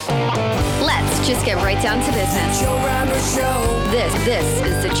just get right down to business. The Joe Roberts Show. This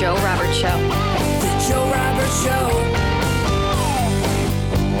is the Joe Roberts Show. The Joe Roberts Show.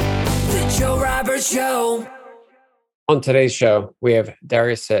 The Joe Roberts Show. On today's show, we have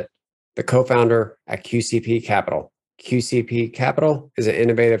Darius, the co-founder at QCP Capital. QCP Capital is an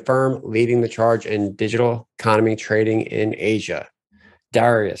innovative firm leading the charge in digital economy trading in Asia.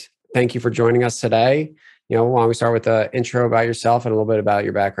 Darius, thank you for joining us today. Why don't we start with an intro about yourself and a little bit about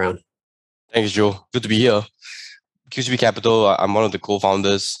your background? Thanks, Joe. Good to be here. QCP Capital, I'm one of the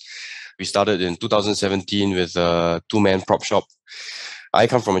co-founders. We started in 2017 with a two-man prop shop. I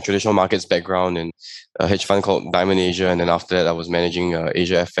come from a traditional markets background in a hedge fund called Diamond Asia. And then after that, I was managing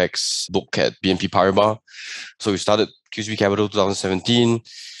Asia FX book at BNP Paribas. So we started QCP Capital 2017.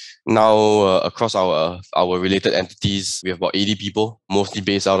 Now, across our related entities, we have about 80 people, mostly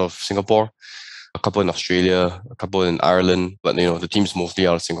based out of Singapore, a couple in Australia, a couple in Ireland, but the team's mostly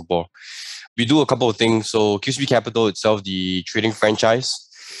out of Singapore. We do a couple of things. So QCP Capital itself, the trading franchise,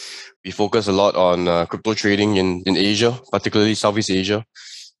 we focus a lot on crypto trading in Asia, particularly Southeast Asia.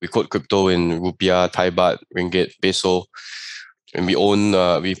 We quote crypto in rupiah, Thai baht, ringgit, peso. And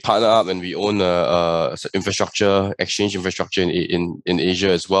we partner up and we own exchange infrastructure in Asia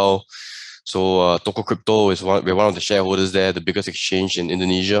as well. So Toko Crypto we're one of the shareholders there, the biggest exchange in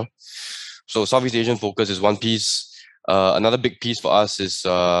Indonesia. So Southeast Asian focus is one piece. Another big piece for us is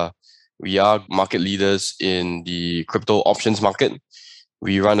we are market leaders in the crypto options market.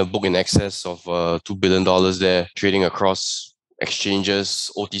 We run a book in excess of $2 billion there, trading across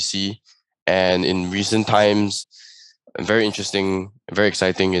exchanges, OTC, and in recent times, very interesting, very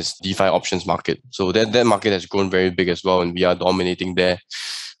exciting is DeFi options market. So that market has grown very big as well, and we are dominating there.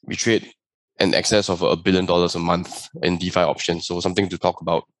 We trade in excess of $1 billion a month in DeFi options, so something to talk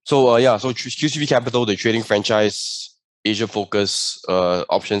about. So QCP Capital, the trading franchise, Asia focus,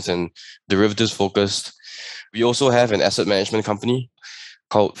 options and derivatives focused. We also have an asset management company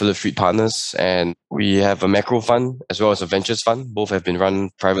called Phillip Street Partners, and we have a macro fund as well as a ventures fund. Both have been run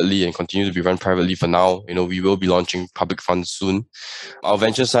privately and continue to be run privately for now. We will be launching public funds soon. Our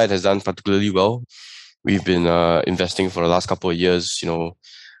venture side has done particularly well. We've been investing for the last couple of years,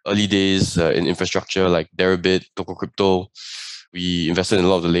 early days in infrastructure like DARIUS, Toko Crypto. We invested in a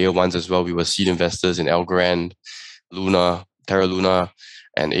lot of the layer ones as well. We were seed investors in Algorand, Luna, Terra Luna,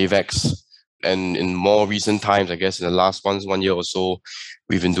 and AVEX. And in more recent times, I guess in the last 1 year or so,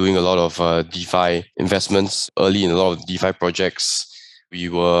 we've been doing a lot of DeFi investments early in a lot of DeFi projects. We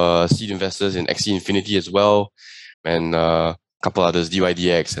were seed investors in XC Infinity as well, and a couple others,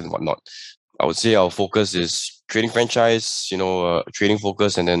 DYDX and whatnot. I would say our focus is trading franchise, trading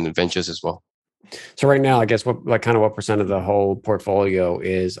focus, and then ventures as well. So right now, I guess what percent of the whole portfolio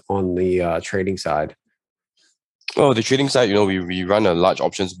is on the trading side? Oh, the trading side, we run a large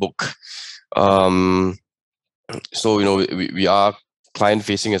options book. So we are client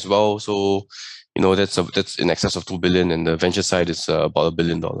facing as well. So that's in excess of $2 billion, and the venture side is about $1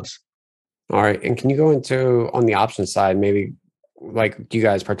 billion. All right, and can you go into on the options side, maybe do you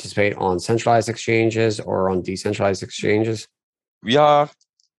guys participate on centralized exchanges or on decentralized exchanges? We are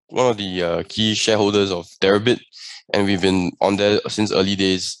one of the key shareholders of DARIUS, and we've been on there since early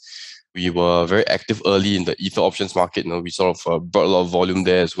days. We were very active early in the Ether options market. We sort of brought a lot of volume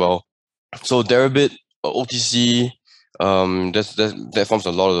there as well. So DARIUS, OTC, that forms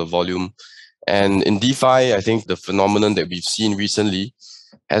a lot of the volume. And in DeFi, I think the phenomenon that we've seen recently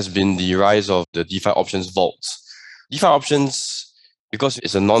has been the rise of the DeFi options vaults. DeFi options, because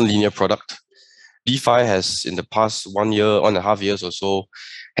it's a non-linear product, DeFi has in the past 1.5 years or so,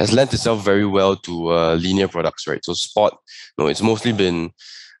 has lent itself very well to linear products, right? So spot, it's mostly been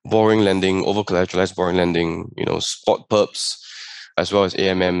borrowing lending, over collateralized borrowing lending, spot perps, as well as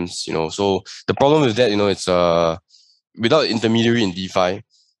AMMs, So the problem with that, it's without intermediary in DeFi,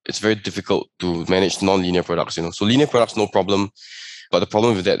 it's very difficult to manage non-linear products, So linear products, no problem. But the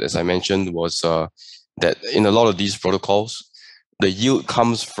problem with that, as I mentioned, was that in a lot of these protocols, the yield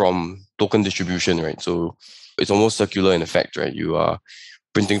comes from token distribution, right? So it's almost circular in effect, right? You are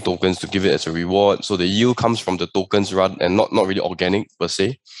printing tokens to give it as a reward. So the yield comes from the tokens rather and not really organic per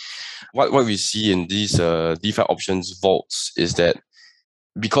se. What we see in these DeFi options vaults is that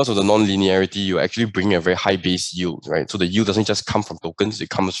because of the non-linearity, you actually bring a very high base yield, right? So the yield doesn't just come from tokens, it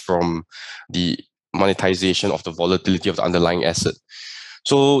comes from the monetization of the volatility of the underlying asset.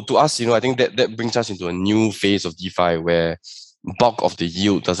 So to us, I think that brings us into a new phase of DeFi where bulk of the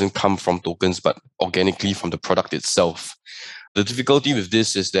yield doesn't come from tokens, but organically from the product itself. The difficulty with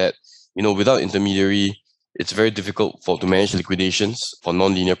this is that, without intermediary, it's very difficult to manage liquidations for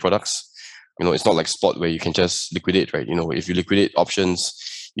non-linear products. It's not like spot where you can just liquidate, right? If you liquidate options,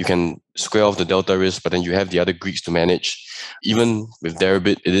 you can square off the delta risk, but then you have the other Greeks to manage. Even with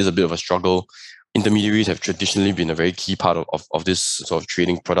Deribit, it is a bit of a struggle. Intermediaries have traditionally been a very key part of this sort of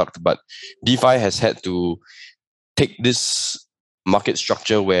trading product, but DeFi has had to take this market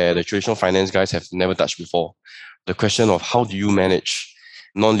structure where the traditional finance guys have never touched before. The question of how do you manage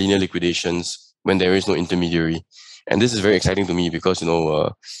non-linear liquidations when there is no intermediary? And this is very exciting to me because,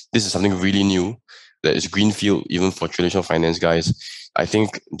 this is something really new that is greenfield even for traditional finance guys. I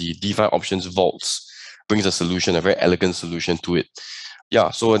think the DeFi options vaults brings a solution, a very elegant solution to it.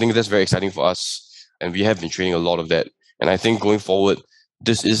 Yeah, so I think that's very exciting for us. And we have been trading a lot of that. And I think going forward,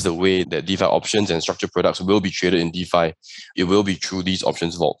 this is the way that DeFi options and structured products will be traded in DeFi. It will be through these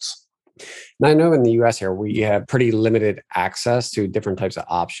options vaults. Now, I know in the US here, we have pretty limited access to different types of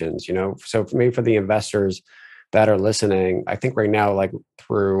options, so maybe for the investors that are listening, I think right now, like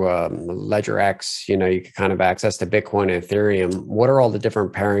through LedgerX, you can kind of access to Bitcoin and Ethereum. What are all the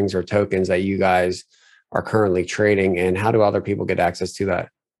different pairings or tokens that you guys are currently trading, and how do other people get access to that?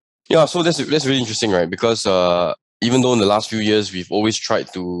 Yeah, so that's really interesting, right? Because even though in the last few years, we've always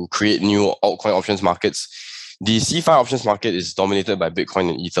tried to create new altcoin options markets, the CeFi options market is dominated by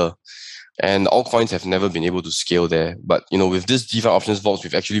Bitcoin and Ether. And altcoins have never been able to scale there. But, with this DeFi options vaults,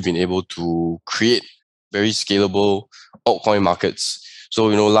 we've actually been able to create very scalable altcoin markets. So,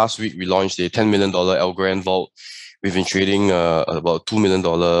 last week we launched a $10 million Algorand vault. We've been trading about $2 million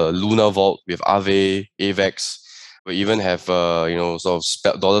Luna vault with Aave, AVEX. We even have, sort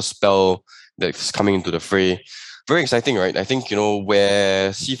of dollar spell that's coming into the fray. Very exciting, right? I think,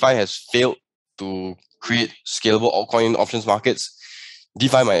 where CeFi has failed to create scalable altcoin options markets,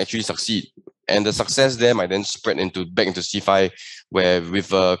 DeFi might actually succeed. And the success there might then spread back into CeFi, where with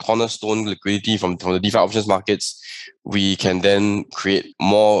cornerstone liquidity from the DeFi options markets, we can then create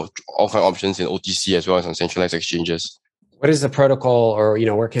more altcoin options in OTC as well as on centralized exchanges. What is the protocol, or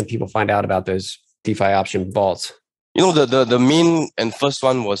where can people find out about those DeFi option vaults? The main and first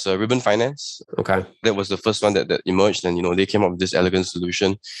one was Ribbon Finance. Okay. That was the first one that emerged, and they came up with this elegant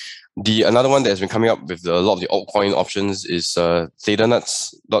solution. Another one that has been coming up with a lot of the altcoin options is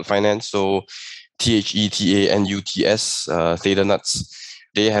ThetaNuts.finance. So THETANUTS, ThetaNuts.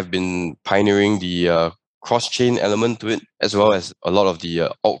 They have been pioneering the cross-chain element to it, as well as a lot of the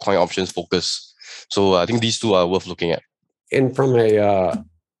altcoin options focus. So I think these two are worth looking at. And from a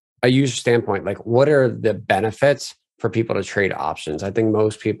user standpoint, like what are the benefits for people to trade options? I think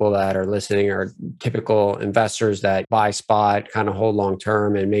most people that are listening are typical investors that buy spot, kind of hold long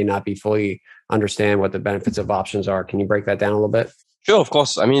term, and may not be fully understand what the benefits of options are. Can you break that down a little bit? Sure, of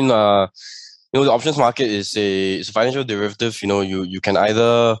course. I mean, the options market is a financial derivative. You can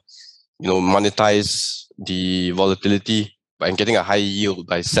either monetize the volatility by getting a high yield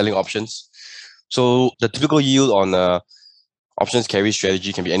by selling options. So the typical yield on options carry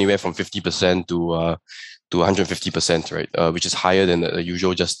strategy can be anywhere from 50% to 150%, right? Which is higher than the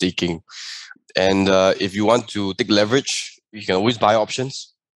usual just staking. And if you want to take leverage, you can always buy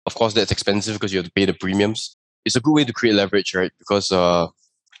options. Of course, that's expensive because you have to pay the premiums. It's a good way to create leverage, right? Because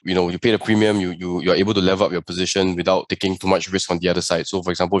you pay the premium, you're able to level up your position without taking too much risk on the other side. So, for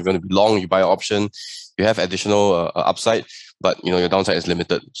example, if you want to be long, you buy an option, you have additional upside, but your downside is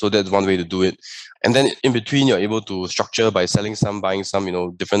limited. So that's one way to do it. And then in between, you're able to structure by selling some, buying some,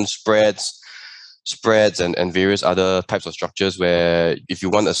 different spreads and various other types of structures where if you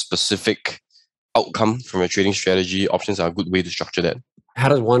want a specific outcome from a trading strategy, options are a good way to structure that. How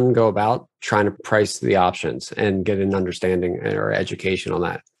does one go about trying to price the options and get an understanding or education on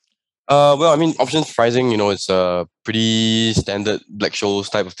that? Well, I mean, options pricing, it's a pretty standard Black-Scholes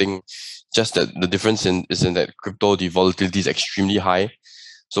type of thing. Just that the difference is in that crypto, the volatility is extremely high.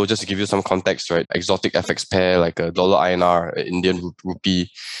 So just to give you some context, right? Exotic FX pair like a dollar INR, Indian rupee,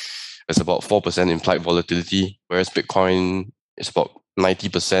 is about 4% implied volatility, whereas Bitcoin is about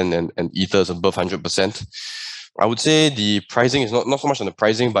 90% and Ether is above 100%. I would say the pricing is not so much on the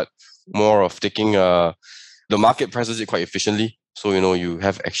pricing, but more of taking the market prices it quite efficiently. So you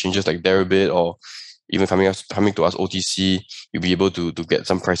have exchanges like Deribit or even coming to us OTC, you'll be able to get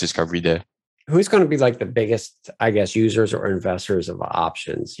some price discovery there. Who's going to be like the biggest, I guess, users or investors of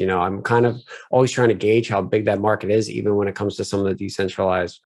options? I'm kind of always trying to gauge how big that market is, even when it comes to some of the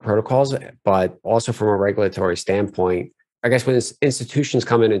decentralized protocols, but also from a regulatory standpoint. I guess when institutions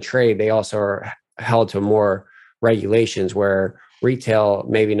come in and trade, they also are held to more regulations, where retail,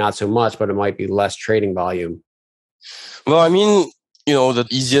 maybe not so much, but it might be less trading volume. Well, I mean, the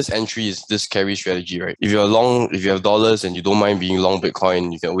easiest entry is this carry strategy, right? If you're long, if you have dollars and you don't mind being long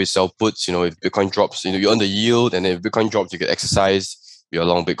Bitcoin, you can always sell puts. If Bitcoin drops, you earn the yield, and then if Bitcoin drops, you can exercise. You're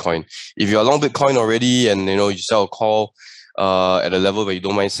long Bitcoin. If you're long Bitcoin already and you sell a call, at a level where you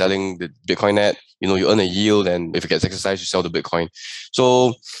don't mind selling the Bitcoin at. You earn a yield, and if it gets exercised, you sell the Bitcoin.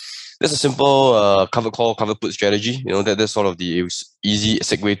 So that's a simple cover call, cover put strategy. That's sort of the easy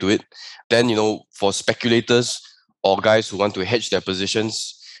segue to it. Then, for speculators or guys who want to hedge their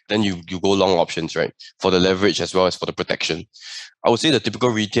positions, then you go long options, right? For the leverage as well as for the protection. I would say the typical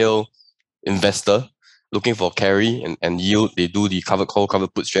retail investor looking for carry and yield, they do the cover call, cover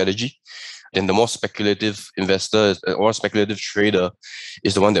put strategy. Then the more speculative investor or speculative trader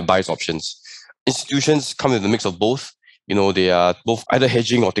is the one that buys options. Institutions come with a mix of both. They are both either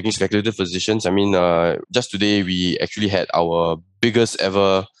hedging or taking speculative positions. I mean, just today, we actually had our biggest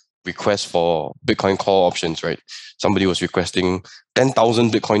ever request for Bitcoin call options, right? Somebody was requesting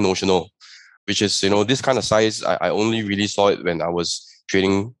 10,000 Bitcoin notional, which is, this kind of size, I only really saw it when I was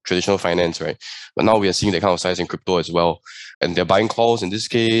trading traditional finance, right? But now we are seeing that kind of size in crypto as well. And they're buying calls in this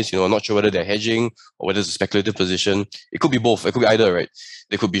case, I'm not sure whether they're hedging or whether it's a speculative position. It could be both. It could be either, right?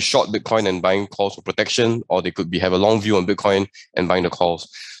 They could be short Bitcoin and buying calls for protection, or they could have a long view on Bitcoin and buying the calls.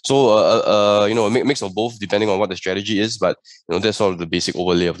 So, a mix of both depending on what the strategy is. But, that's sort of the basic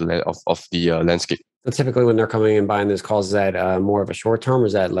overlay of the landscape. So typically when they're coming and buying these calls, is that more of a short term, or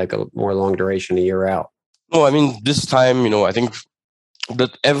is that like a more long duration, a year out? No, I mean, this time, I think the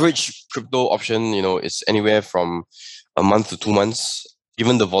average crypto option, is anywhere from a month to 2 months.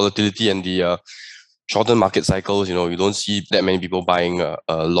 Given the volatility and the shorter market cycles, you don't see that many people buying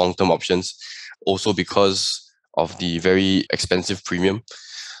long-term options. Also because of the very expensive premium.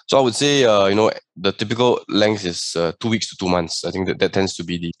 So I would say, the typical length is 2 weeks to 2 months. I think that tends to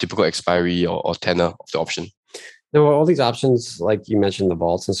be the typical expiry or tenor of the option. Now, all these options, like you mentioned, the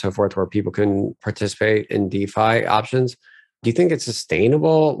vaults and so forth, where people can participate in DeFi options, do you think it's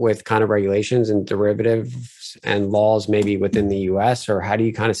sustainable with kind of regulations and derivatives and laws maybe within the US? Or how do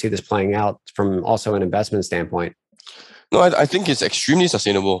you kind of see this playing out from also an investment standpoint? No, I think it's extremely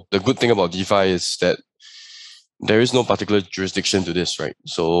sustainable. The good thing about DeFi is that there is no particular jurisdiction to this, right?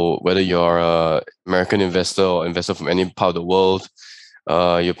 So whether you're an American investor or investor from any part of the world,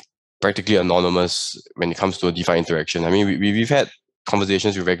 you're practically anonymous when it comes to a DeFi interaction. I mean, we've had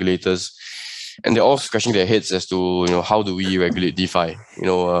conversations with regulators, and they're all scratching their heads as to, how do we regulate DeFi?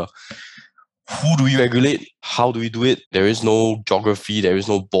 Who do we regulate? How do we do it? There is no geography, there is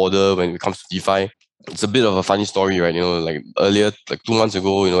no border when it comes to DeFi. It's a bit of a funny story, right? Like earlier, like 2 months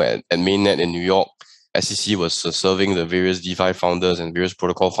ago, at Mainnet in New York, SEC was serving the various DeFi founders and various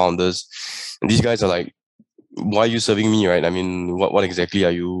protocol founders. And these guys are like, why are you serving me, right? I mean, what exactly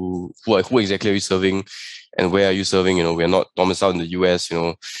are you, who exactly are you serving, and where are you serving? We're not domiciled in the US,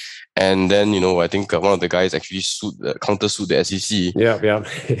 And then, I think one of the guys actually countersued the SEC. Yeah.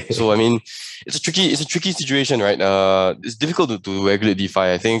 So, I mean, it's a tricky situation, right? It's difficult to regulate DeFi.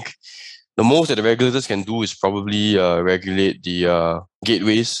 I think the most that the regulators can do is probably regulate the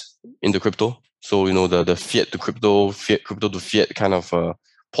gateways into crypto. So, the fiat to crypto to fiat kind of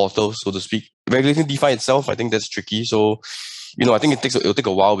portal, so to speak. Regulating DeFi itself, I think that's tricky. So, I think it'll take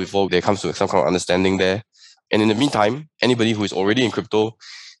a while before there comes to some kind of understanding there. And in the meantime, anybody who is already in crypto,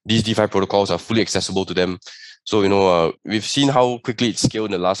 these DeFi protocols are fully accessible to them. So, we've seen how quickly it's scaled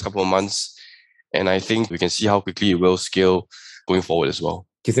in the last couple of months. And I think we can see how quickly it will scale going forward as well.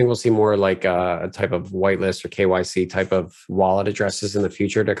 Do you think we'll see more like a type of whitelist or KYC type of wallet addresses in the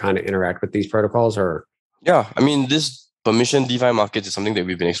future to kind of interact with these protocols? Or yeah, I mean, this permission DeFi market is something that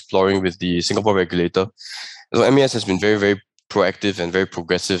we've been exploring with the Singapore regulator. So MAS has been very, very proactive and very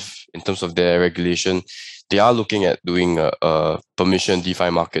progressive in terms of their regulation. They are looking at doing permission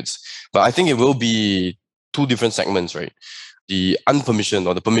DeFi markets, but I think it will be two different segments, right? The unpermissioned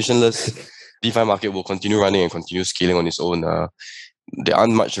or the permissionless DeFi market will continue running and continue scaling on its own. There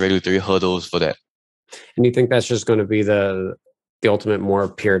aren't much regulatory hurdles for that. And you think that's just going to be the ultimate more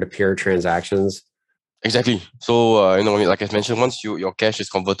peer-to-peer transactions? Exactly. So, like I mentioned, once your cash is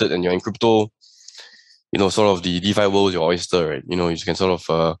converted and you're in crypto, sort of the DeFi world is your oyster, right? You can sort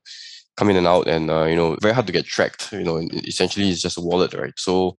of come in and out and, very hard to get tracked. Essentially it's just a wallet, right?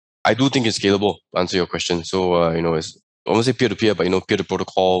 So I do think it's scalable, to answer your question. So, it's I won't say peer-to-peer, but,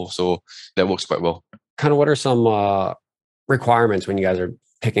 peer-to-protocol. So that works quite well. Kind of what are some requirements when you guys are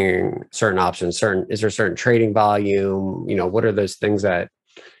picking certain options? Is there certain trading volume? What are those things that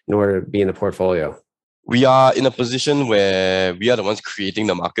in order to be in the portfolio? We are in a position where we are the ones creating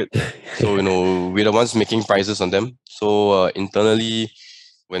the market. So, we're the ones making prices on them. So internally,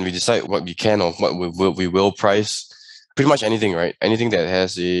 when we decide what we can or what we will price, pretty much anything, right? Anything that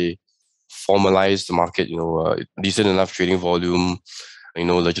has a formalized market, decent enough trading volume,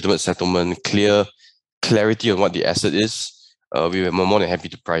 legitimate settlement, clarity on what the asset is, we are more than happy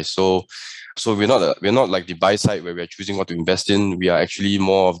to price. So So we're not like the buy side where we're choosing what to invest in. We are actually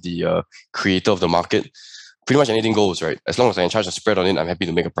more of the creator of the market. Pretty much anything goes, right? As long as I can charge a spread on it, I'm happy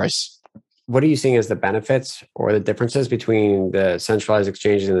to make a price. What are you seeing as the benefits or the differences between the centralized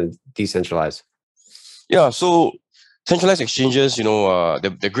exchanges and the decentralized? Yeah, so centralized exchanges,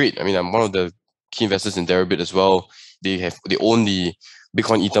 they're great. I mean, I'm one of the key investors in Deribit as well. They own the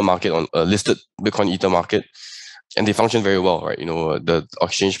Bitcoin Ether market on a listed Bitcoin Ether market, and they function very well, right? The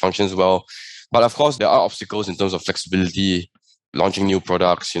exchange functions well, but of course there are obstacles in terms of flexibility, launching new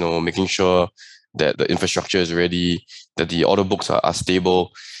products, making sure that the infrastructure is ready, that the order books are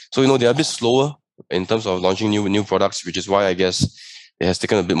stable. So they're a bit slower in terms of launching new products, which is why I guess it has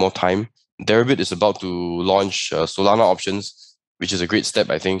taken a bit more time. Deribit is about to launch Solana options, which is a great step,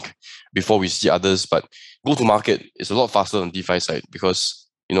 I think, before we see others. But go to market is a lot faster on DeFi side because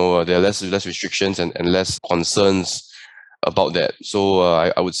there are less restrictions and less concerns about that. So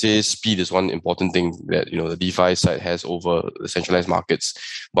I would say speed is one important thing that the DeFi side has over the centralized markets.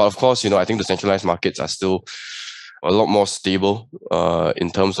 But of course, I think the centralized markets are still a lot more stable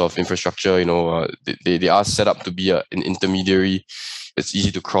in terms of infrastructure. They are set up to be an intermediary. It's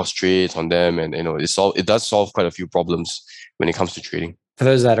easy to cross trade on them, and it does solve quite a few problems when it comes to trading. For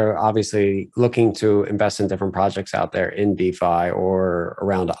those that are obviously looking to invest in different projects out there in DeFi or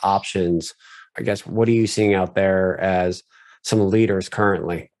around options, I guess, what are you seeing out there as some leaders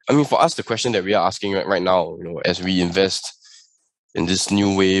currently? I mean, for us, the question that we are asking right now, as we invest in this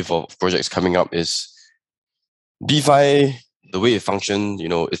new wave of projects coming up is DeFi, the way it functioned,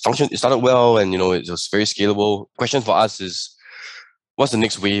 it started well and, it was very scalable. Question for us is, what's the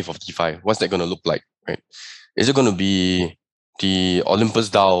next wave of DeFi? What's that going to look like, right? Is it going to be the Olympus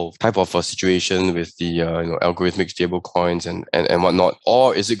DAO type of a situation with the algorithmic stable coins and whatnot?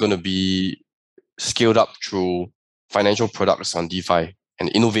 Or is it going to be scaled up through financial products on DeFi and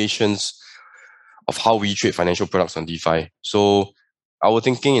innovations of how we trade financial products on DeFi? So our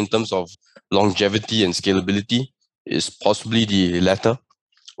thinking in terms of longevity and scalability is possibly the latter,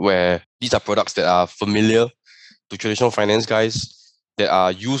 where these are products that are familiar to traditional finance guys, that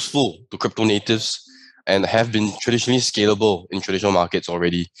are useful to crypto natives, and have been traditionally scalable in traditional markets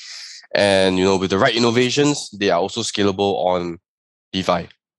already. And with the right innovations, they are also scalable on DeFi.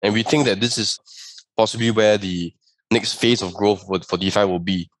 And we think that this is possibly where the next phase of growth for DeFi will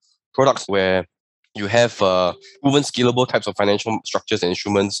be. Products where you have proven scalable types of financial structures and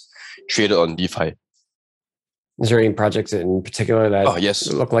instruments traded on DeFi. Is there any projects in particular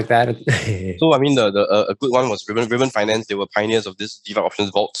that look like that? So I mean, a good one was Ribbon Finance. They were pioneers of this DeFi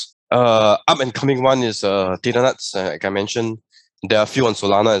options vaults. Up and coming one is Nuts, like I mentioned. There are a few on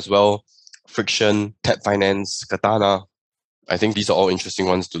Solana as well. Friction, Tap Finance, Katana. I think these are all interesting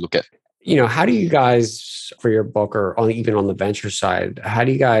ones to look at. How do you guys, for your book or even on the venture side, how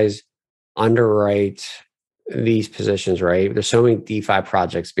do you guys underwrite these positions, right? There's so many DeFi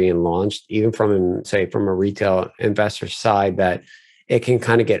projects being launched, even from a retail investor side, that it can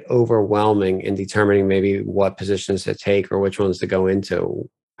kind of get overwhelming in determining maybe what positions to take or which ones to go into.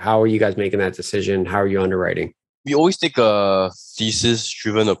 How are you guys making that decision? How are you underwriting? We always take a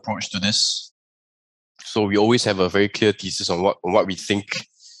thesis-driven approach to this. So we always have a very clear thesis on what we think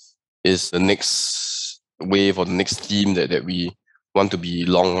is the next wave or the next theme that we want to be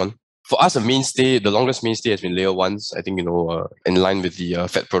long on. For us, the longest mainstay has been layer ones. I think, in line with the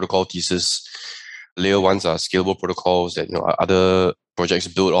Fed protocol thesis, layer ones are scalable protocols that, other projects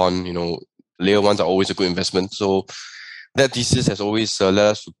build on. Layer ones are always a good investment. So that thesis has always led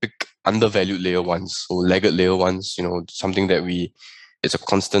us to pick undervalued layer ones, so laggard layer ones, something that it's a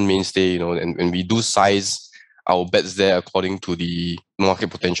constant mainstay, and we do size our bets there according to the market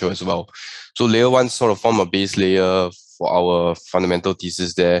potential as well. So layer ones sort of form a base layer for our fundamental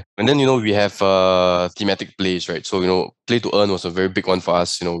thesis there. And then, we have thematic plays, right? So, play to earn was a very big one for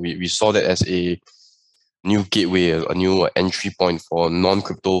us. We saw that as a new gateway, a new entry point for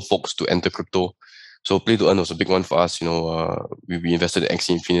non-crypto folks to enter crypto. So play to earn was a big one for us. We invested in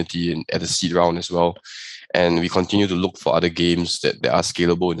Axie Infinity at the seed round as well. And we continue to look for other games that are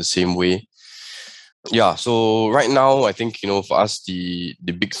scalable in the same way. Yeah, so right now, I think, for us, the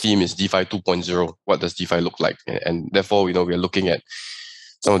big theme is DeFi 2.0. What does DeFi look like? And therefore, we are looking at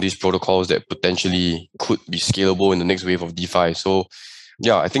some of these protocols that potentially could be scalable in the next wave of DeFi. So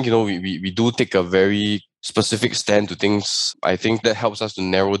yeah, I think, we do take a very specific stand to things. I think that helps us to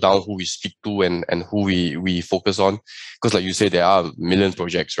narrow down who we speak to and who we focus on. Because like you say, there are a million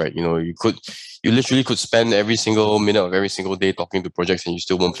projects, right? You literally could spend every single minute of every single day talking to projects and you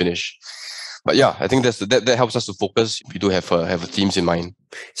still won't finish. But yeah, I think that helps us to focus. We do have themes in mind.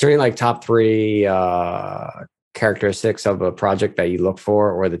 Is there any top three characteristics of a project that you look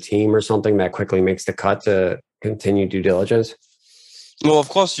for, or the team or something that quickly makes the cut to continue due diligence? No, of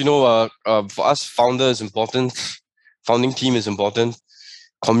course, for us, founder is important, founding team is important,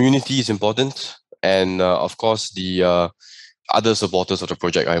 community is important, and of course, the other supporters of the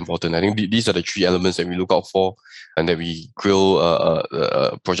project are important. I think these are the three elements that we look out for and that we grill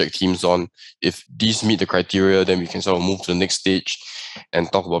project teams on. If these meet the criteria, then we can sort of move to the next stage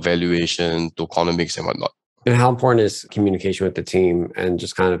and talk about valuation, tokenomics, and whatnot. And how important is communication with the team and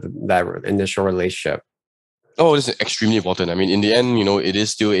just kind of that initial relationship? Oh, this is extremely important. I mean, in the end, it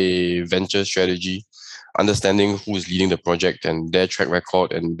is still a venture strategy. Understanding who is leading the project and their track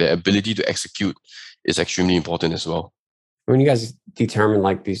record and their ability to execute is extremely important as well. When you guys determine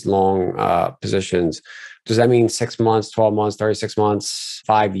like these long positions, does that mean 6 months, 12 months, 36 months,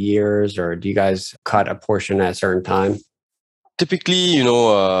 5 years, or do you guys cut a portion at a certain time? Typically,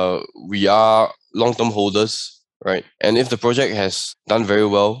 we are long-term holders, right? And if the project has done very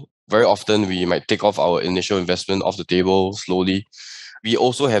well, very often we might take off our initial investment off the table slowly. We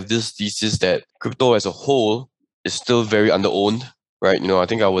also have this thesis that crypto as a whole is still very underowned, right? I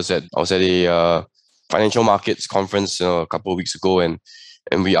think I was at a financial markets conference a couple of weeks ago, and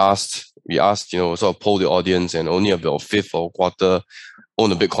we asked sort of poll the audience, and only about a fifth or a quarter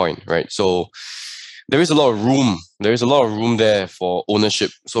own a Bitcoin, right? So there is a lot of room. There is a lot of room there for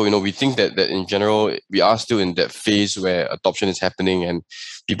ownership. So we think that in general we are still in that phase where adoption is happening and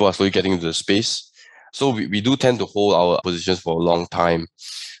people are slowly getting into the space. So we do tend to hold our positions for a long time.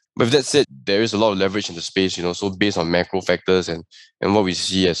 But with that said, there is a lot of leverage in the space. So based on macro factors and what we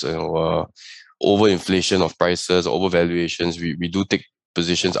see as overinflation of prices, overvaluations, we do take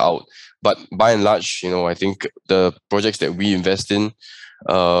positions out. But by and large, I think the projects that we invest in,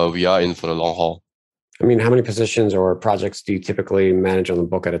 we are in for the long haul. I mean, how many positions or projects do you typically manage on the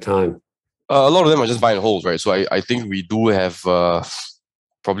book at a time? A lot of them are just buy and hold, right? So I think we do have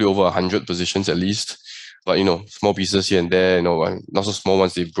probably over 100 positions at least. But, small pieces here and there, not so small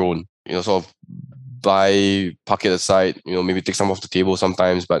ones, they've grown. Sort of buy, park it aside, maybe take some off the table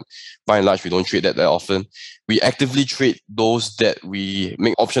sometimes, but by and large, we don't trade that often. We actively trade those that we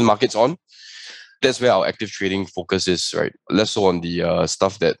make option markets on. That's where our active trading focus is, right? Less so on the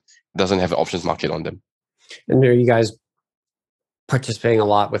stuff that doesn't have an options market on them. And are you guys participating a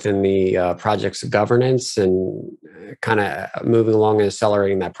lot within the project's governance and kind of moving along and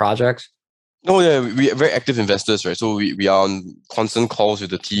accelerating that project? Oh yeah, we are very active investors, right? So we are on constant calls with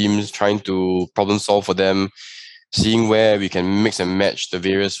the teams, trying to problem solve for them, seeing where we can mix and match the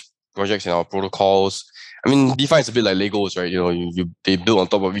various projects in our protocols. I mean, DeFi is a bit like Legos, right? They build on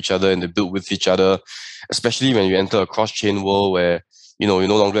top of each other and they build with each other, especially when you enter a cross-chain world where, you no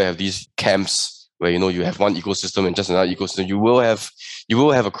longer have these camps where, you have one ecosystem and just another ecosystem. You will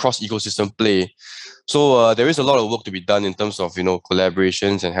have a cross-ecosystem play. So there is a lot of work to be done in terms of,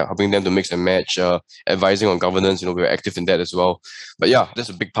 collaborations and helping them to mix and match, advising on governance. We're active in that as well. But yeah, that's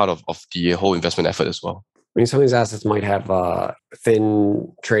a big part of the whole investment effort as well. I mean, some of these assets might have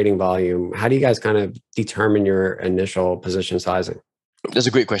thin trading volume. How do you guys kind of determine your initial position sizing? That's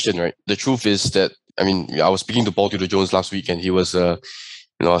a great question, right? The truth is that, I was speaking to Paul Tudor Jones last week, and he was, I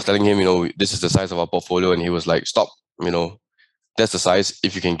was telling him, this is the size of our portfolio, and he was like, stop, that's the size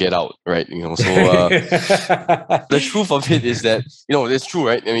if you can get out, right? So the truth of it is that, it's true,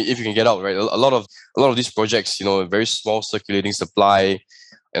 right? If you can get out, right? A lot of these projects, very small circulating supply,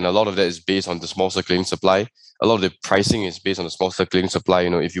 and a lot of that is based on the small circulating supply. A lot of the pricing is based on the small circulating supply.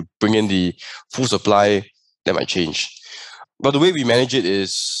 If you bring in the full supply, that might change. But the way we manage it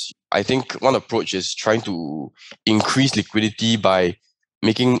is, I think one approach is trying to increase liquidity by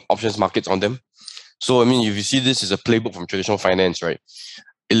making options markets on them. So, if you see this as a playbook from traditional finance, right?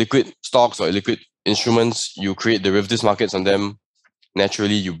 Illiquid stocks or illiquid instruments, you create derivatives markets on them.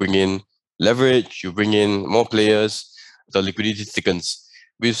 Naturally, you bring in leverage, you bring in more players, the liquidity thickens.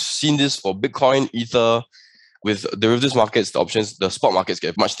 We've seen this for Bitcoin, Ether. With derivatives markets, the spot markets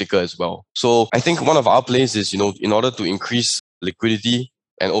get much thicker as well. So I think one of our plays is, in order to increase liquidity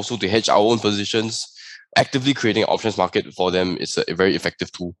and also to hedge our own positions, actively creating an options market for them is a very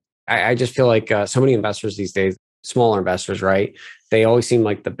effective tool. I just feel like so many investors these days, smaller investors, right? They always seem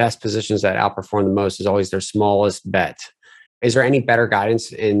like the best positions that outperform the most is always their smallest bet. Is there any better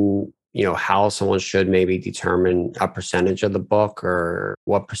guidance in how someone should maybe determine a percentage of the book or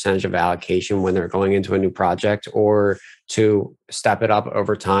what percentage of allocation when they're going into a new project, or to step it up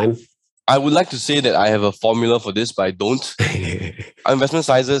over time? I would like to say that I have a formula for this, but I don't. Our investment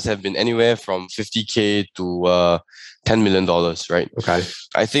sizes have been anywhere from 50K to $10 million, right? Okay.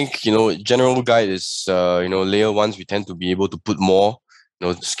 I think, general guide is, layer ones, we tend to be able to put more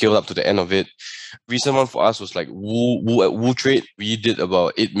scaled up to the end of it. Recent one for us was like Woo Trade. We did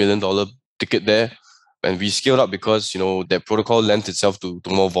about $8 million ticket there. And we scaled up because, that protocol lent itself to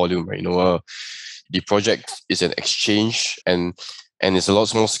more volume, right? The project is an exchange and it's a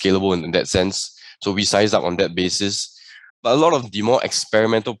lot more scalable in that sense. So we sized up on that basis. But a lot of the more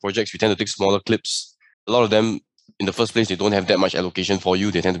experimental projects, we tend to take smaller clips. A lot of them, in the first place, they don't have that much allocation for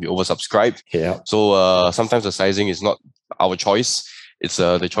you. They tend to be oversubscribed. Yeah. So sometimes the sizing is not our choice. It's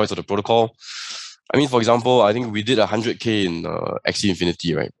the choice of the protocol. I mean, for example, I think we did 100K in XC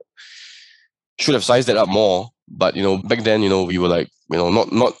Infinity, right? Should have sized that up more. But, back then, we were like,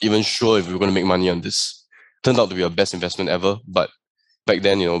 not even sure if we were going to make money on this. Turned out to be our best investment ever. But back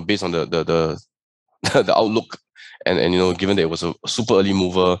then, based on the outlook and given that it was a super early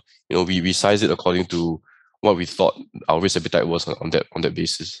mover, we sized it according to what we thought our risk appetite was on that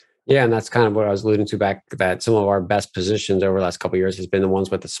basis. Yeah, and that's kind of what I was alluding to back, that some of our best positions over the last couple of years has been the ones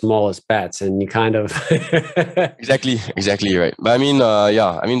with the smallest bets, and you kind of exactly right. But I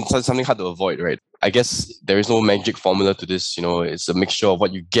mean, something hard to avoid, right? I guess there is no magic formula to this. It's a mixture of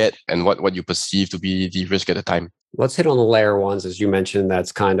what you get and what you perceive to be the risk at the time. Let's hit on the layer ones, as you mentioned.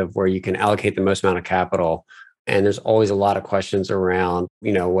 That's kind of where you can allocate the most amount of capital. And there's always a lot of questions around,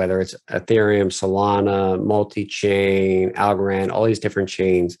 whether it's Ethereum, Solana, multi-chain, Algorand, all these different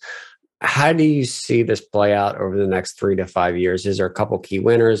chains. How do you see this play out over the next 3 to 5 years? Is there a couple key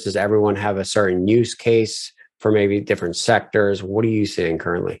winners? Does everyone have a certain use case for maybe different sectors? What are you seeing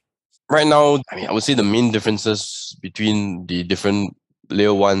currently? Right now, I would say the main differences between the different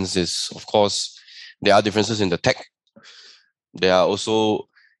layer ones is, of course, there are differences in the tech. There are also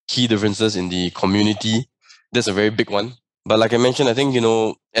key differences in the community. That's a very big one. But like I mentioned, I think,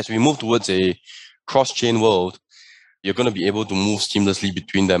 as we move towards a cross-chain world, you're going to be able to move seamlessly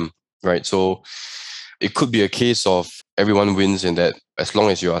between them, right? So it could be a case of everyone wins in that as long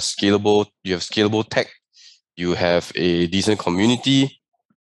as you are scalable, you have scalable tech, you have a decent community,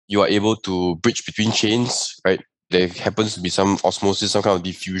 you are able to bridge between chains, right? There happens to be some osmosis, some kind of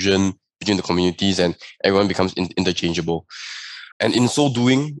diffusion between the communities, and everyone becomes interchangeable. And in so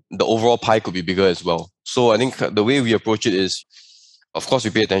doing, the overall pie could be bigger as well. So I think the way we approach it is, of course, we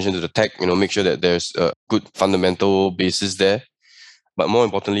pay attention to the tech, make sure that there's a good fundamental basis there. But more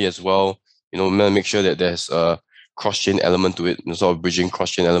importantly as well, make sure that there's a cross-chain element to it, sort of bridging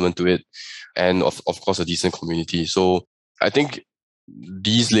cross-chain element to it. And of course, a decent community. So I think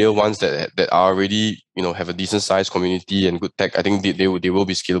these layer ones that are already, have a decent sized community and good tech, I think they will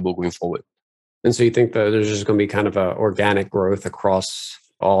be scalable going forward. And so you think that there's just going to be kind of an organic growth across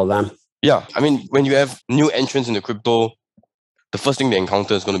all of them? Yeah. I mean, when you have new entrants in the crypto, the first thing they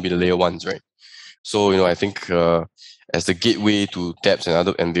encounter is going to be the layer ones, right? So, I think as the gateway to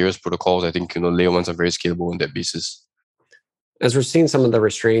dApps and various protocols, I think, layer ones are very scalable on that basis. As we're seeing some of the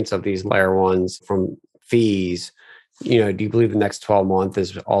restraints of these layer ones from fees, do you believe the next 12 months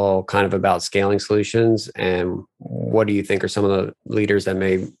is all kind of about scaling solutions? And what do you think are some of the leaders that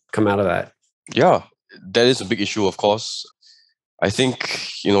may come out of that? Yeah, that is a big issue, of course. I think,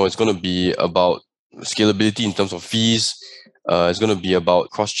 it's going to be about scalability in terms of fees. It's going to be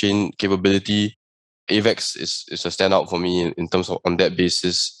about cross-chain capability. AVEX is a standout for me in terms of on that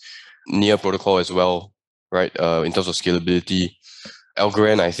basis. Near protocol as well, right? In terms of scalability.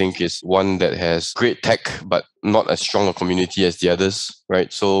 Algorand, I think, is one that has great tech, but not as strong a community as the others,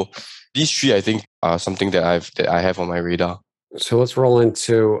 right? So these three, I think, are something that I have on my radar. So let's roll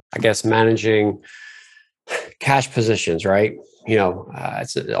into, I guess, managing cash positions, right?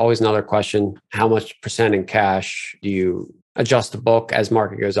 It's always another question. How much % in cash do you adjust the book as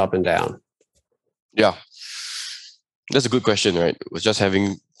market goes up and down? Yeah, that's a good question, right? I was just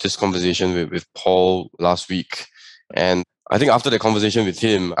having this conversation with Paul last week. And I think after the conversation with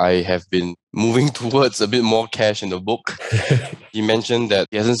him, I have been moving towards a bit more cash in the book. He mentioned that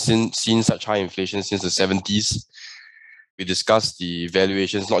he hasn't seen such high inflation since the 70s. We discussed the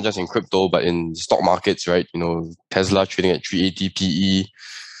valuations, not just in crypto, but in stock markets, right? Tesla trading at 380 PE,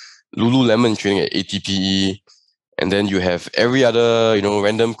 Lululemon trading at 80 PE. And then you have every other,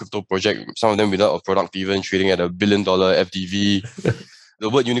 random crypto project, some of them without a product even, trading at $1 billion FDV. The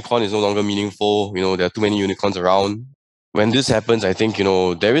word unicorn is no longer meaningful. There are too many unicorns around. When this happens, I think,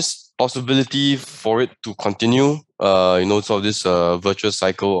 there is possibility for it to continue, sort of this virtuous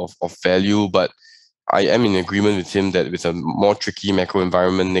cycle of value. But I am in agreement with him that with a more tricky macro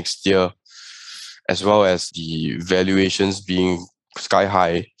environment next year, as well as the valuations being sky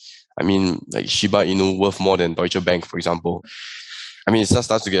high, I mean, like Shiba Inu worth more than Deutsche Bank, for example. I mean, it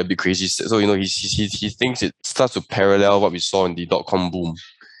starts to get a bit crazy. So, he thinks it starts to parallel what we saw in the dot-com boom.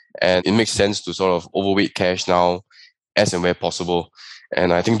 And it makes sense to sort of overweight cash now as and where possible.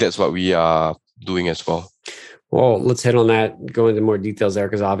 And I think that's what we are doing as well. Well, let's hit on that, go into more details there,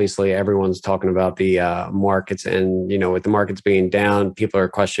 because obviously everyone's talking about the markets, and with the markets being down, people are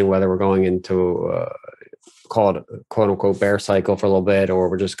questioning whether we're going into call it quote unquote bear cycle for a little bit, or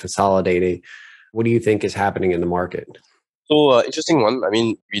we're just consolidating. What do you think is happening in the market? So interesting one. I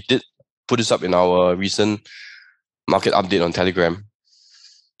mean, we did put this up in our recent market update on Telegram.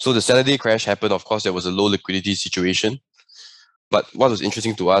 So the Saturday crash happened. Of course, there was a low liquidity situation. But what was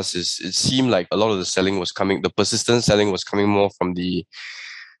interesting to us is it seemed like a lot of the persistent selling was coming more from the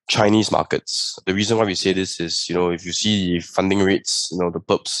Chinese markets. The reason why we say this is, if you see the funding rates, the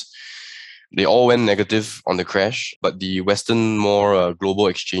perps, they all went negative on the crash, but the Western, more global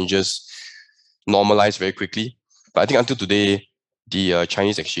exchanges normalized very quickly. But I think until today, the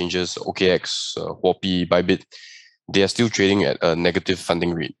Chinese exchanges, OKX, Huobi, Bybit, they are still trading at a negative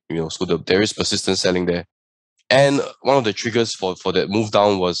funding rate. So there is persistent selling there. And one of the triggers for that move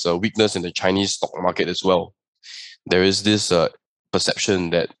down was weakness in the Chinese stock market as well. There is this perception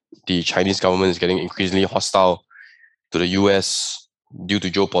that the Chinese government is getting increasingly hostile to the US due to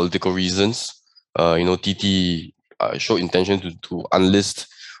geopolitical reasons. TT showed intention to unlist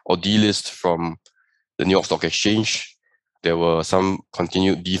or delist from the New York Stock Exchange. There were some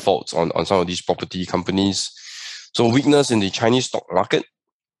continued defaults on some of these property companies. So weakness in the Chinese stock market,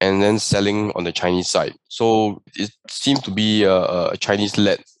 and then selling on the Chinese side. So it seemed to be a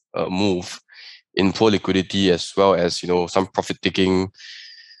Chinese-led move in poor liquidity, as well as some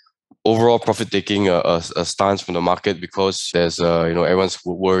overall profit-taking stance from the market, because there's everyone's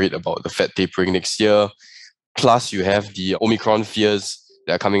worried about the Fed tapering next year. Plus, you have the Omicron fears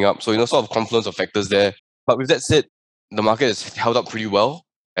that are coming up. So sort of confluence of factors there. But with that said, the market has held up pretty well,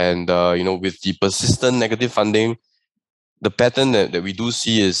 and with the persistent negative funding, the pattern that we do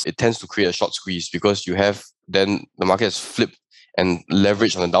see is it tends to create a short squeeze, because then the market has flipped and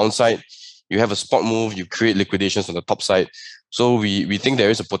leveraged on the downside. You have a spot move, you create liquidations on the top side. So we think there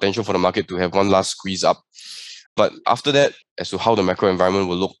is a potential for the market to have one last squeeze up. But after that, as to how the macro environment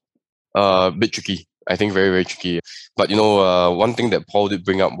will look, a bit tricky. I think very, very tricky. But one thing that Paul did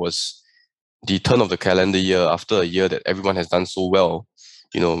bring up was the turn of the calendar year after a year that everyone has done so well.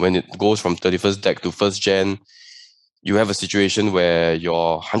 When it goes from 31st Dec to 1st Jan, you have a situation where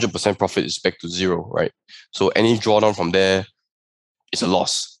your 100% profit is back to zero, right? So any drawdown from there is a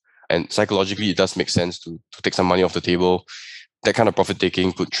loss. And psychologically, it does make sense to take some money off the table. That kind of profit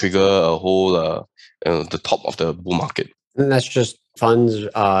taking could trigger a whole, the top of the bull market. And that's just funds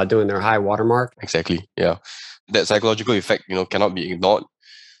doing their high watermark. Exactly, yeah. That psychological effect, cannot be ignored.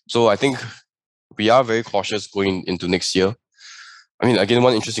 So I think we are very cautious going into next year. I mean, again,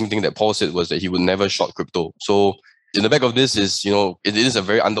 one interesting thing that Paul said was that he would never short crypto. So in the back of this is, it is a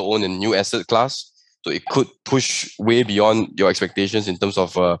very under-owned and new asset class. So it could push way beyond your expectations in terms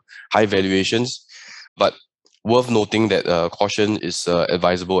of high valuations. But worth noting that caution is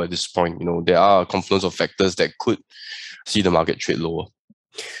advisable at this point. There are a confluence of factors that could see the market trade lower.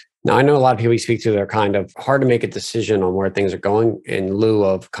 Now, I know a lot of people you speak to, they're kind of hard to make a decision on where things are going in lieu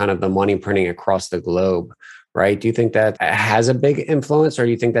of kind of the money printing across the globe, right? Do you think that has a big influence, or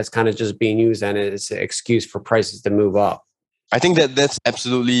do you think that's kind of just being used and it's an excuse for prices to move up? I think that's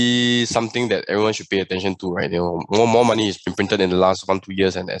absolutely something that everyone should pay attention to, right? More money has been printed in the last 1-2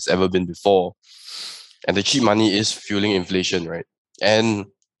 years than has ever been before. And the cheap money is fueling inflation, right? And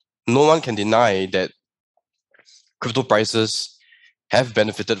no one can deny that crypto prices have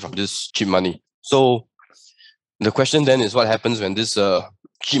benefited from this cheap money. So the question then is, what happens when this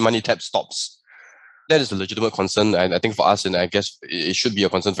cheap money tap stops? That is a legitimate concern, and I think for us, and I guess it should be a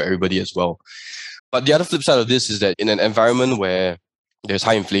concern for everybody as well. But the other flip side of this is that in an environment where there's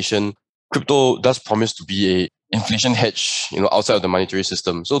high inflation, crypto does promise to be a inflation hedge, outside of the monetary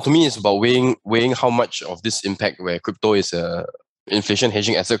system. So to me, it's about weighing how much of this impact where crypto is a inflation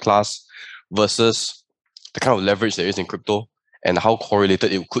hedging asset class versus the kind of leverage there is in crypto, and how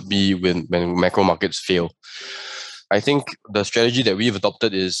correlated it could be when macro markets fail. I think the strategy that we've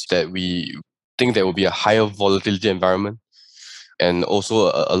adopted is that we think there will be a higher volatility environment, and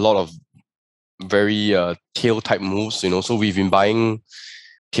also a lot of very tail type moves. So we've been buying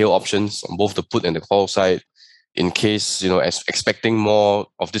tail options on both the put and the call side, in case expecting more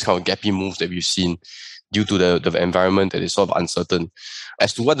of this kind of gappy moves that we've seen due to the environment that is sort of uncertain.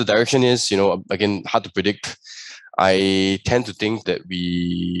 As to what the direction is, again, hard to predict. I tend to think that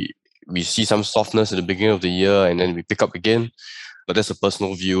we see some softness at the beginning of the year and then we pick up again, but that's a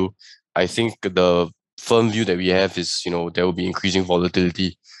personal view. I think the firm view that we have is, there will be increasing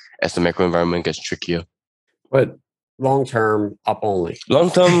volatility as the macro environment gets trickier. But long term, up only? Long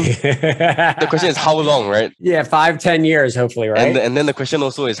term, the question is how long, right? Yeah, 5-10 years, hopefully, right? And then the question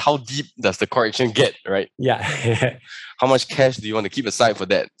also is how deep does the correction get, right? Yeah. How much cash do you want to keep aside for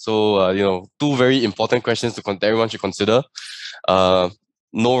that? So, two very important questions everyone should consider.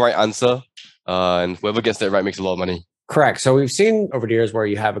 No right answer, and whoever gets that right makes a lot of money. Correct. So we've seen over the years where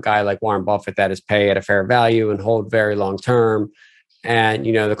you have a guy like Warren Buffett that is pay at a fair value and hold very long term. And,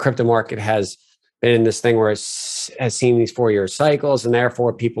 the crypto market has been in this thing where it has seen these 4-year cycles, and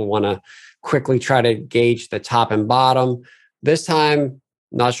therefore people want to quickly try to gauge the top and bottom. This time,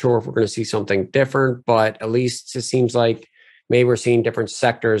 not sure if we're going to see something different, but at least it seems like maybe we're seeing different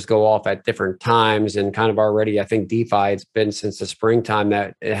sectors go off at different times. And kind of already, I think DeFi, it's been since the springtime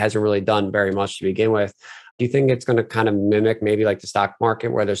that it hasn't really done very much to begin with. Do you think it's going to kind of mimic maybe like the stock market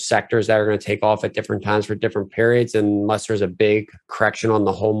where there's sectors that are going to take off at different times for different periods? And unless there's a big correction on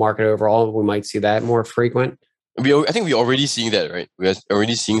the whole market overall, we might see that more frequent? I think we're already seeing that, right? We're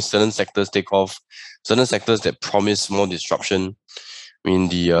already seeing certain sectors take off, certain sectors that promise more disruption. I mean,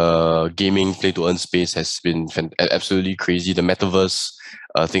 the gaming play-to-earn space has been absolutely crazy. The metaverse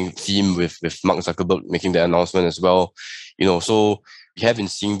theme with Mark Zuckerberg making the announcement as well. So we have been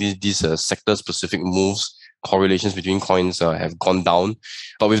seeing these sector-specific moves. Correlations between coins have gone down.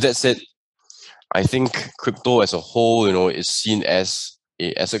 But with that said, I think crypto as a whole, is seen as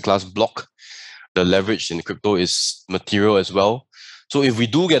a asset class block. The leverage in crypto is material as well. So if we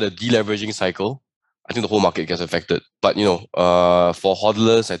do get a deleveraging cycle, I think the whole market gets affected. But, for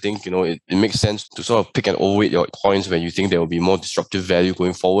hodlers, I think, it makes sense to sort of pick and overweight your coins when you think there will be more disruptive value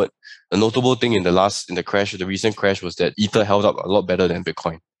going forward. A notable thing in the recent crash was that Ether held up a lot better than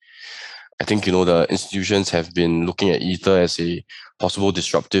Bitcoin. I think, the institutions have been looking at Ether as a possible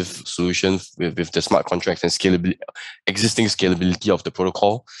disruptive solution with the smart contracts and existing scalability of the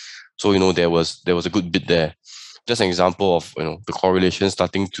protocol. So, there was a good bit there. Just an example of, the correlation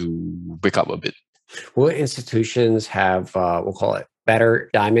starting to break up a bit. Will institutions have, we'll call it, better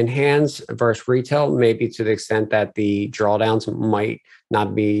diamond hands versus retail, maybe to the extent that the drawdowns might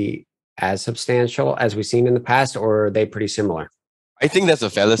not be as substantial as we've seen in the past, or are they pretty similar? I think that's a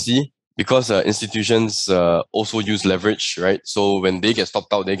fallacy because institutions also use leverage, right? So when they get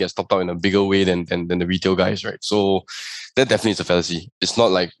stopped out in a bigger way than the retail guys, right? So that definitely is a fallacy. It's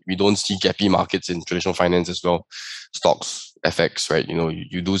not like we don't see gappy markets in traditional finance as well. Stocks, FX, right?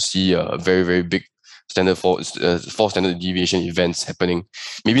 You do see a very, very big false standard deviation events happening.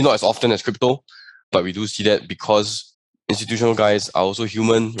 Maybe not as often as crypto, but we do see that because institutional guys are also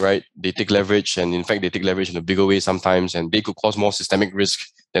human, right? They take leverage, and in fact, they take leverage in a bigger way sometimes, and they could cause more systemic risk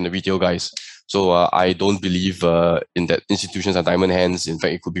than the retail guys. So I don't believe in that institutions are diamond hands. In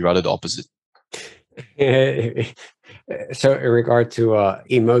fact, it could be rather the opposite. So in regard to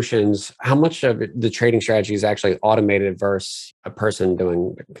emotions, how much of the trading strategy is actually automated versus a person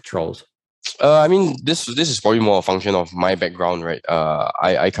doing the controls? I mean, this is probably more a function of my background, right?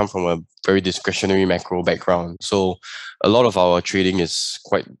 I come from a very discretionary macro background. So a lot of our trading is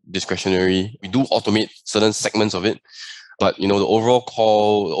quite discretionary. We do automate certain segments of it. But, the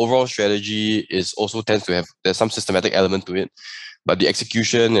overall strategy tends to have, there's some systematic element to it. But the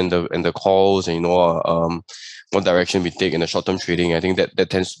execution and the calls and, what direction we take in the short-term trading, I think that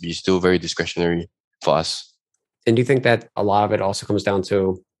tends to be still very discretionary for us. And do you think that a lot of it also comes down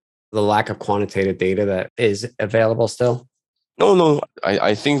to the lack of quantitative data that is available still? No.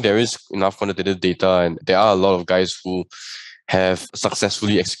 I think there is enough quantitative data, and there are a lot of guys who have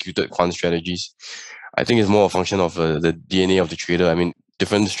successfully executed quant strategies. I think it's more a function of the DNA of the trader. I mean,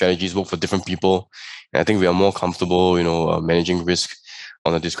 different strategies work for different people. And I think we are more comfortable, managing risk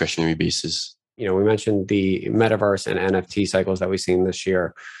on a discretionary basis. We mentioned the metaverse and NFT cycles that we've seen this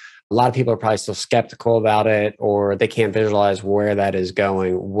year. A lot of people are probably still skeptical about it, or they can't visualize where that is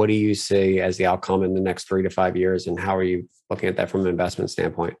going. What do you see as the outcome in the next 3 to 5 years, and how are you looking at that from an investment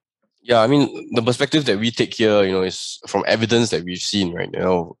standpoint? Yeah, I mean, the perspective that we take here, is from evidence that we've seen, right?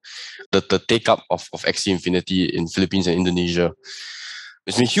 The take-up of Axie Infinity in Philippines and Indonesia,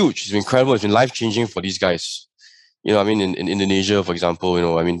 it's been huge. It's been incredible. It's been life-changing for these guys. In Indonesia, for example,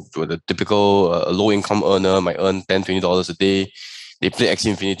 the typical low-income earner might earn $10, $20 a day. They play Axie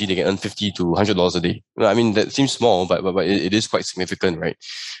Infinity, they can earn $50 to $100 a day. That seems small, but it is quite significant, right?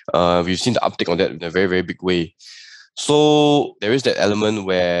 We've seen the uptick on that in a very, very big way. So there is that element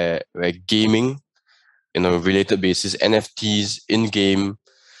where gaming, in a related basis, NFTs in-game,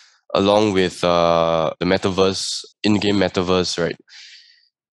 along with the metaverse, in-game metaverse, right?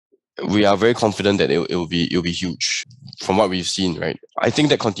 We are very confident that it will be huge from what we've seen, right? I think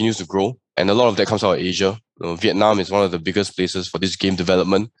that continues to grow, and a lot of that comes out of Asia. Vietnam is one of the biggest places for this game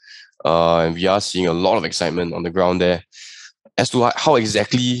development. And we are seeing a lot of excitement on the ground there. As to how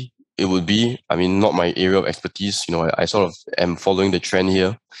exactly it would be, I mean, not my area of expertise. I sort of am following the trend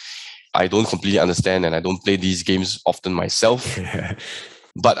here. I don't completely understand, and I don't play these games often myself.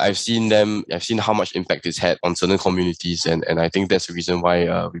 But I've seen how much impact it's had on certain communities, and I think that's the reason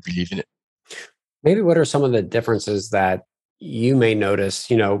why we believe in it. Maybe what are some of the differences that you may notice,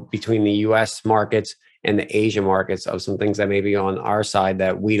 between the US markets and the Asian markets of some things that may be on our side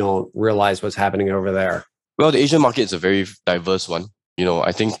that we don't realize what's happening over there? Well, the Asian market is a very diverse one.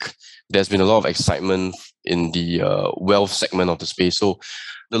 I think there's been a lot of excitement in the wealth segment of the space. So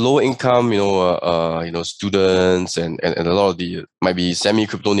the lower income, students and a lot of the might be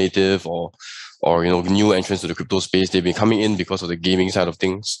semi-crypto native or new entrants to the crypto space. They've been coming in because of the gaming side of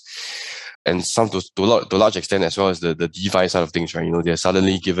things, and some to a large extent as well as the DeFi side of things, right? They're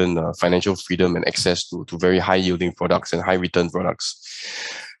suddenly given financial freedom and access to very high yielding products and high return products.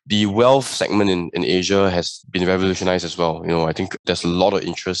 The wealth segment in Asia has been revolutionized as well. I think there's a lot of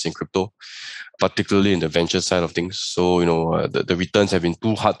interest in crypto, particularly in the venture side of things. So, the returns have been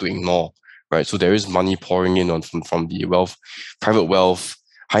too hard to ignore, right? So there is money pouring in from the private wealth,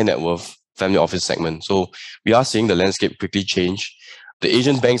 high net worth, family office segment. So we are seeing the landscape quickly change. The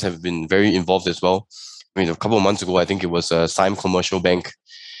Asian banks have been very involved as well. I mean, a couple of months ago, I think it was a Sime Commercial Bank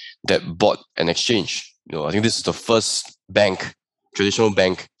that bought an exchange. I think this is the first traditional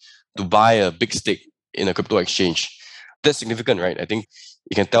bank, to buy a big stake in a crypto exchange. That's significant, right? I think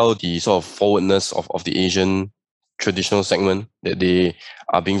you can tell the sort of forwardness of the Asian traditional segment, that they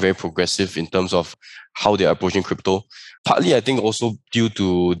are being very progressive in terms of how they're approaching crypto. Partly, I think also due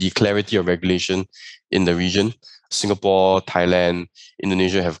to the clarity of regulation in the region. Singapore, Thailand,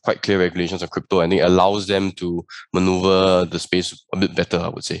 Indonesia have quite clear regulations on crypto, and it allows them to maneuver the space a bit better, I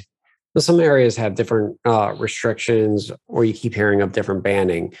would say. Some areas have different restrictions, or you keep hearing of different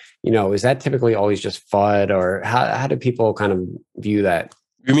banning. Is that typically always just FUD, or how do people kind of view that?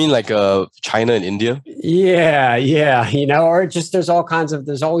 You mean like China and India? Yeah. Or just there's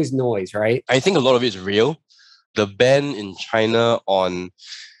always noise, right? I think a lot of it is real. The ban in China on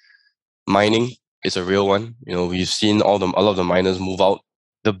mining is a real one. We've seen a lot of the miners move out.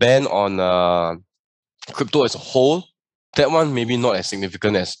 The ban on crypto as a whole, that one maybe not as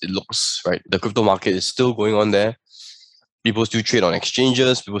significant as it looks, right? The crypto market is still going on there. People still trade on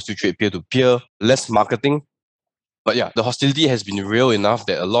exchanges. People still trade peer-to-peer. Less marketing. But yeah, the hostility has been real enough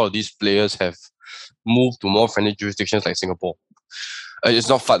that a lot of these players have moved to more friendly jurisdictions like Singapore. It's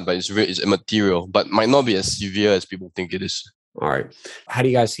not fun, but it's immaterial, but might not be as severe as people think it is. All right. How do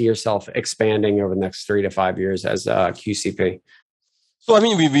you guys see yourself expanding over the next 3 to 5 years as QCP? So, I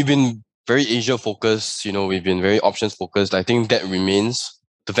mean, we've been very Asia focused, we've been very options focused. I think that remains.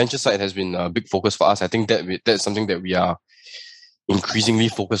 The venture side has been a big focus for us. I think that's something that we are increasingly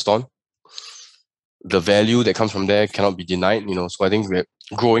focused on. The value that comes from there cannot be denied, so I think we're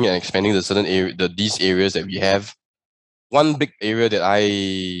growing and expanding these areas that we have. One big area that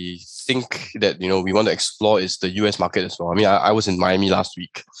I think that, we want to explore is the US market as well. I mean, I was in Miami last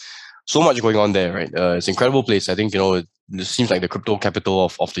week. So much going on there, right? It's an incredible place. I think, it seems like the crypto capital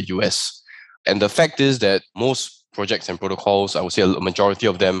of the US. And the fact is that most projects and protocols, I would say a majority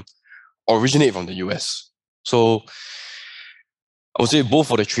of them, originate from the US. So I would say both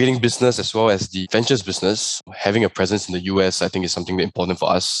for the trading business as well as the ventures business, having a presence in the US, I think is something important for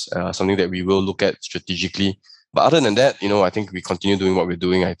us, something that we will look at strategically. But other than that, I think we continue doing what we're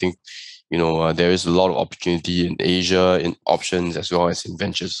doing. I think, there is a lot of opportunity in Asia, in options, as well as in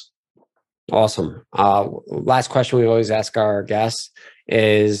ventures. Awesome. Last question we always ask our guests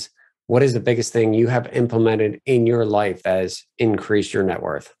is, what is the biggest thing you have implemented in your life that has increased your net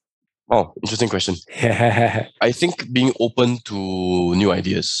worth? Oh, interesting question. I think being open to new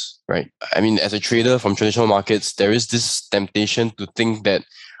ideas, right? I mean, as a trader from traditional markets, there is this temptation to think that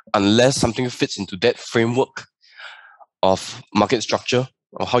unless something fits into that framework of market structure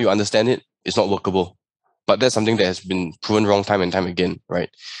or how you understand it, it's not workable. But that's something that has been proven wrong time and time again, right?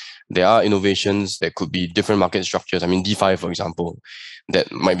 There are innovations that could be different market structures. I mean, DeFi, for example,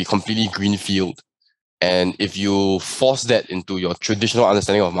 that might be completely greenfield. And if you force that into your traditional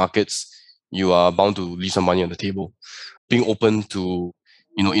understanding of markets, you are bound to leave some money on the table. Being open to,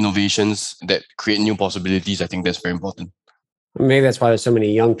 innovations that create new possibilities, I think that's very important. Maybe that's why there's so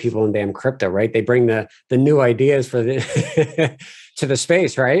many young people in damn crypto, right? They bring the new ideas for the to the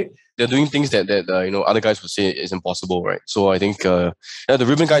space, right? They're doing things that other guys would say is impossible, right? So I think the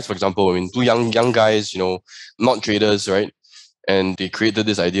Ribbon guys, for example, I mean, two young guys, not traders, right? And they created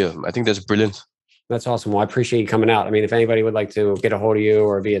this idea. I think that's brilliant. That's awesome. Well, I appreciate you coming out. I mean, if anybody would like to get a hold of you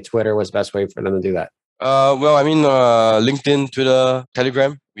or via Twitter, what's the best way for them to do that? LinkedIn, Twitter,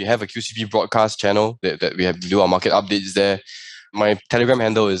 Telegram. We have a QCP broadcast channel that we have to do our market updates there. My Telegram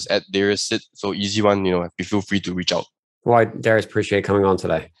handle is @DARIUS, so easy one. Feel free to reach out. Well, Darius, appreciate coming on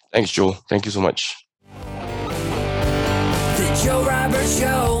today. Thanks, Joe. Thank you so much. The Joe Roberts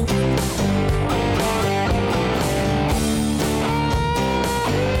Show.